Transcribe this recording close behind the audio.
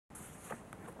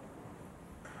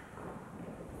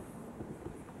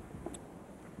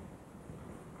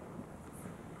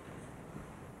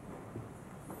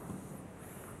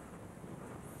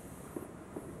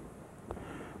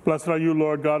Blessed are you,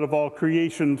 Lord God of all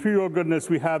creation. Through your goodness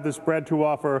we have this bread to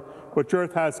offer, which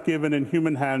earth has given and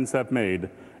human hands have made.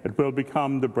 It will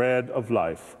become the bread of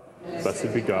life.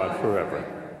 Blessed be God forever.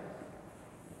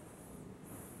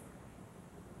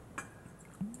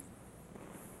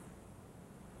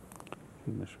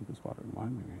 In the measure of this water and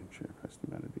wine, may we share Christ's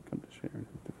humanity, come to share in his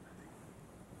divinity.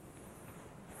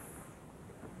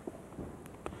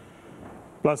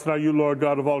 Blessed are you, Lord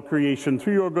God of all creation.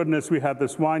 Through your goodness we have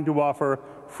this wine to offer,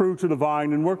 fruit of the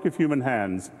vine and work of human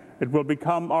hands. It will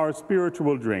become our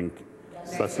spiritual drink.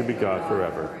 Blessed be God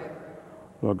forever.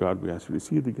 Lord God, we ask you to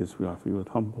receive the gifts we offer you with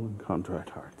humble and contrite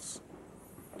hearts.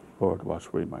 Lord, wash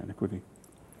away my iniquity.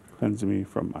 Cleanse me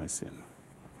from my sin.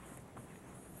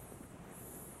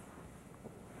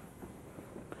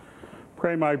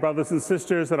 Pray, my brothers and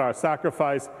sisters, that our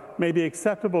sacrifice may be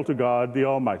acceptable to God, the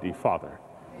Almighty Father.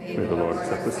 May the Lord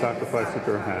accept the sacrifice at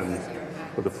your hands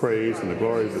for the praise and the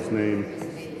glory of his name,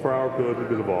 for our good and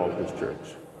good of all his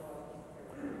church.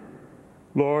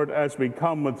 Lord, as we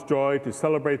come with joy to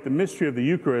celebrate the mystery of the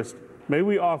Eucharist, may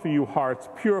we offer you hearts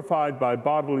purified by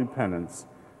bodily penance.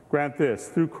 Grant this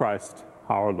through Christ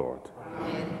our Lord.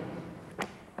 Amen.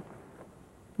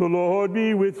 The Lord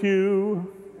be with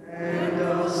you. And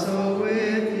also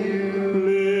with you.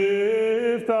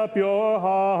 Lift up your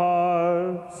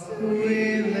hearts.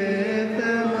 We lift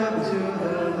them up to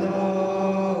the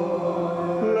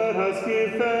Lord. Let us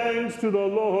give thanks to the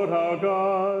Lord our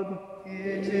God.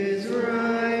 It is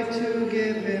right to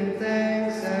give him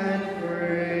thanks and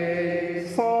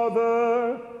praise.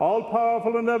 Father,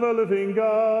 all-powerful and ever-living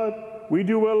God, we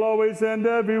do well always and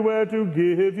everywhere to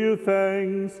give you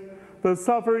thanks. The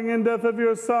suffering and death of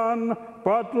your Son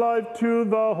brought life to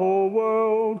the whole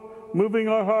world, moving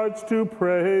our hearts to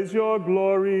praise your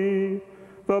glory.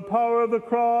 The power of the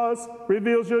cross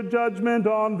reveals your judgment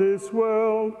on this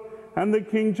world and the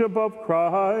kingship of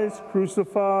Christ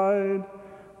crucified.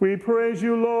 We praise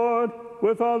you, Lord,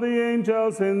 with all the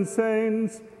angels and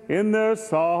saints in their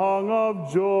song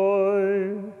of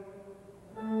joy.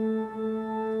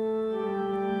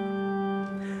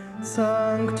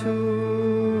 Sanctus,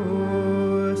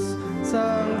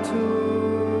 Sanctus,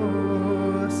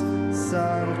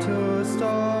 Sanctus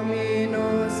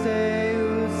Dominus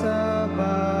Deus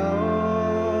Sabaoth,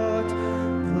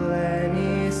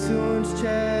 pleni sunt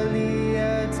celi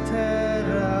et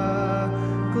terra,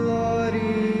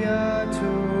 gloria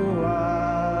tua,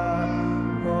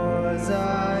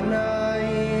 Hosanna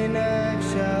in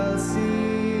excelsis,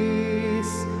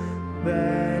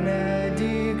 benedictus,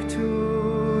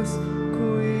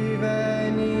 cui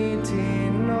venit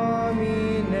in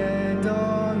nomine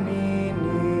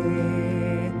Domini,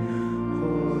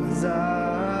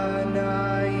 Hosanna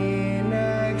in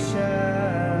excelsis.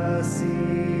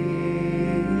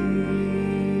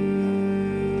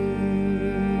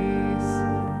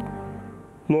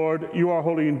 Lord, you are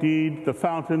holy indeed, the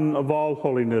fountain of all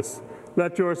holiness.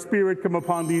 Let your Spirit come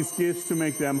upon these gifts to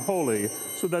make them holy,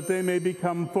 so that they may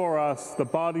become for us the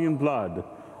body and blood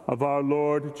of our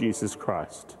Lord Jesus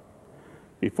Christ.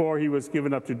 Before he was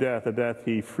given up to death, a death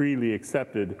he freely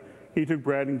accepted, he took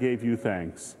bread and gave you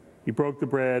thanks. He broke the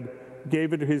bread,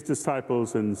 gave it to his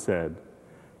disciples, and said,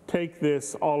 "Take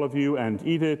this, all of you, and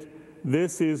eat it.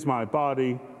 This is my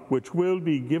body, which will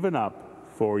be given up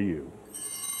for you."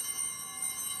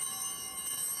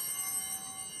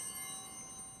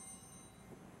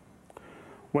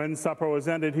 When supper was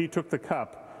ended, he took the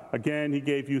cup. Again he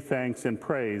gave you thanks and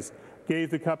praise, gave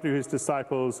the cup to his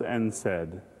disciples, and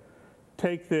said,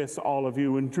 "Take this, all of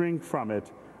you, and drink from it.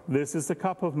 This is the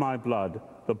cup of my blood,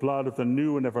 the blood of the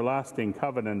new and everlasting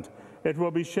covenant. It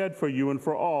will be shed for you and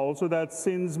for all, so that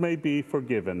sins may be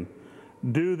forgiven.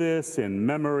 Do this in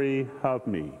memory of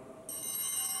me."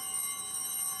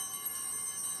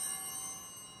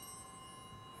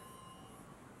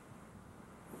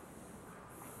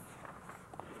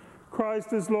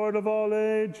 Christ is Lord of all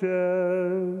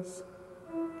ages.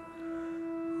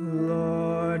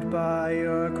 Lord, by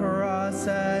your cross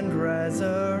and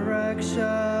resurrection,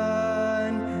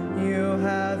 you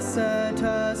have set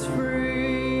us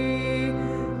free.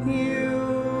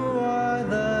 You are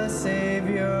the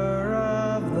Savior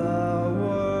of the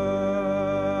world.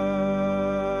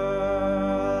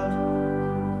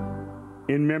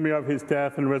 In memory of his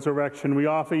death and resurrection, we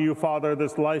offer you, Father,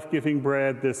 this life-giving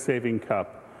bread, this saving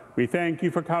cup. We thank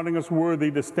you for counting us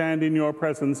worthy to stand in your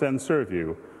presence and serve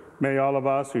you. May all of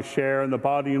us who share in the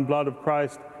body and blood of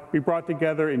Christ be brought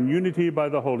together in unity by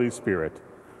the Holy Spirit.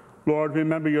 Lord,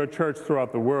 remember your church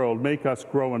throughout the world. Make us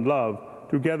grow in love,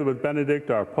 together with Benedict,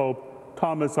 our Pope,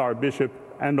 Thomas, our Bishop,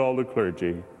 and all the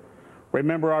clergy.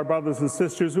 Remember our brothers and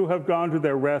sisters who have gone to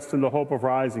their rest in the hope of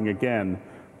rising again.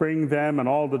 Bring them and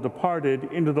all the departed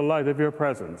into the light of your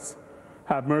presence.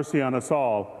 Have mercy on us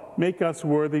all. Make us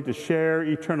worthy to share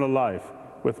eternal life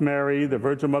with Mary, the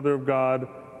Virgin Mother of God,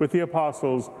 with the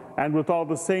apostles, and with all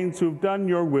the saints who have done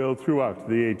your will throughout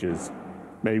the ages.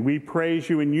 May we praise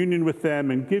you in union with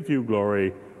them and give you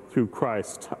glory through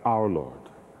Christ our Lord.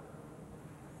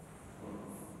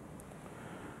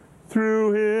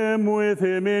 Through him, with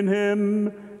him,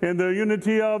 in the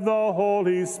unity of the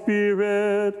Holy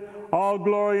Spirit, all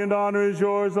glory and honor is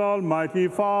yours, Almighty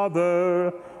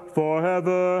Father,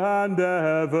 forever and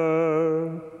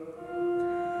ever.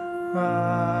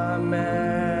 Amen.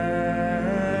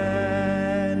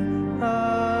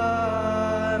 Amen.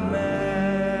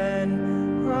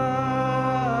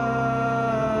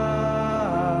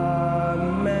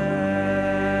 Amen.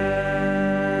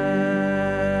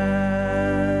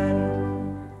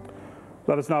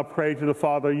 Let us now pray to the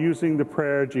Father using the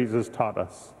prayer Jesus taught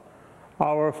us.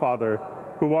 Our Father,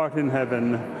 who art in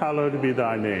heaven, hallowed be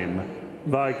thy name.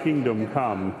 Thy kingdom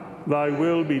come, thy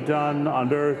will be done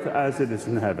on earth as it is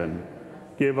in heaven.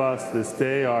 Give us this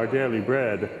day our daily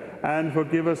bread, and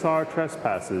forgive us our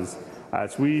trespasses,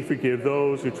 as we forgive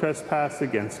those who trespass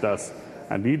against us.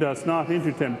 And lead us not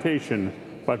into temptation,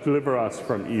 but deliver us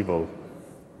from evil.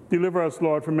 Deliver us,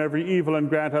 Lord, from every evil, and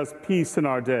grant us peace in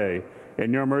our day.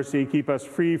 In your mercy, keep us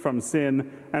free from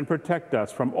sin, and protect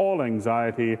us from all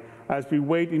anxiety, as we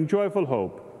wait in joyful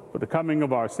hope for the coming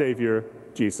of our Savior,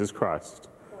 Jesus Christ.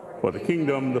 For the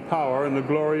kingdom, the power, and the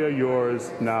glory are yours,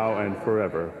 now and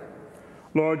forever.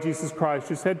 Lord Jesus Christ,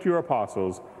 you said to your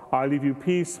apostles, I leave you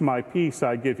peace, my peace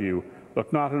I give you.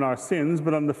 Look not on our sins,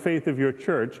 but on the faith of your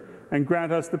church, and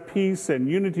grant us the peace and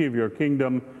unity of your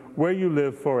kingdom, where you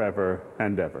live forever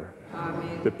and ever.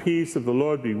 Amen. The peace of the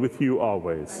Lord be with you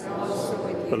always. And also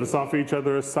with you. Let us offer each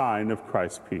other a sign of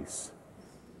Christ's peace.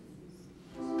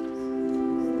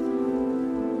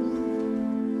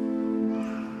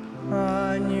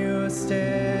 Agnus Dei,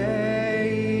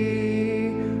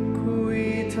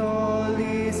 qui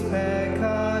tollis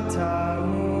peccata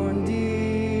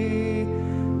mundi,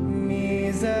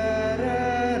 miserere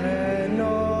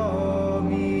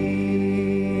nobis.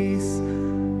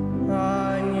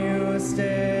 Agnus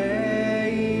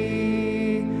Dei,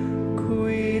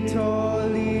 qui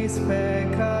tollis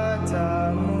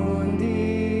peccata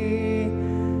mundi,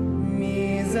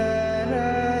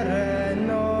 miserere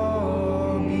nobis.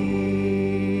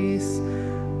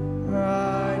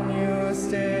 Agnus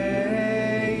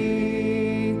Dei,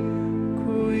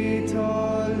 qui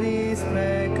tollis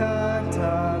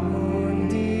peccata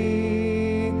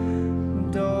mundi,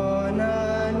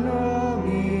 dona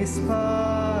nobis pacem.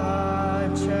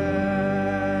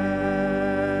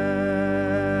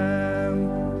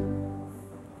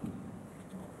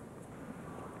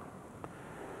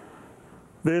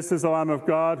 This is the Lamb of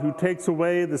God who takes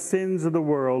away the sins of the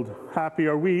world. Happy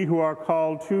are we who are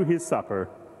called to his supper.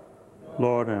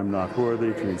 Lord, I am not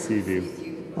worthy to receive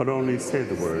you, but only say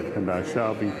the word, and I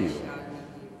shall be healed.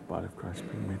 Body of Christ,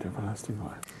 bring me to everlasting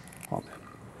life. Amen.